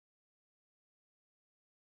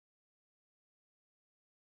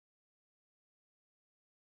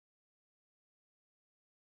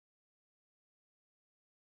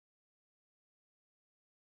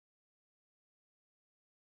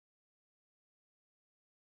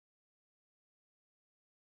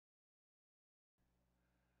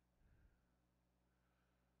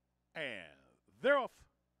And they're off.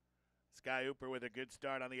 Sky Hooper with a good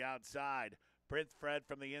start on the outside. Prince Fred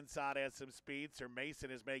from the inside has some speed. Sir Mason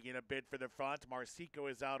is making a bid for the front. Marsico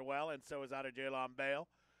is out well, and so is Jalon Bale.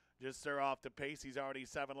 Just Sir off the pace. He's already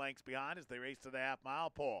 7 lengths behind as they race to the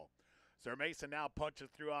half-mile pole. Sir Mason now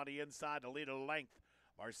punches through on the inside to lead a length.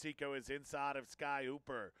 Marsico is inside of Sky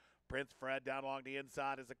Hooper. Prince Fred down along the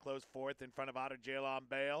inside is a close fourth in front of Jalon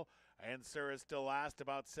Bale. And Sir is still last,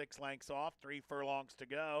 about 6 lengths off, 3 furlongs to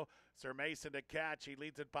go. Sir Mason to catch. He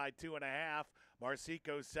leads it by 2.5.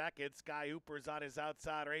 Marsico second. Sky Hooper's on his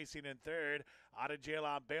outside racing in third.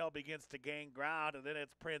 Jalon Bale begins to gain ground, and then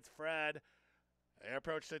it's Prince Fred. They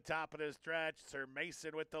approach the top of the stretch. Sir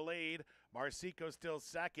Mason with the lead. Marsico still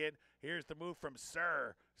second. Here's the move from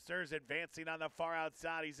Sir. Sir's advancing on the far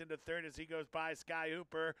outside. He's into third as he goes by Sky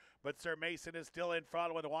Hooper. But Sir Mason is still in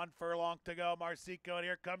front with 1 furlong to go. Marsico, and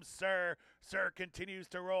here comes Sir. Sir continues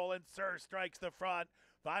to roll, and Sir strikes the front.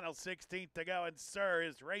 Final 16th to go, and Sir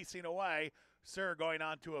is racing away. Sir going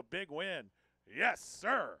on to a big win. Yes,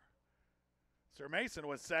 sir. Sir Mason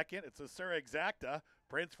was second. It's a Sir Exacta.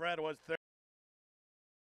 Prince Fred was third.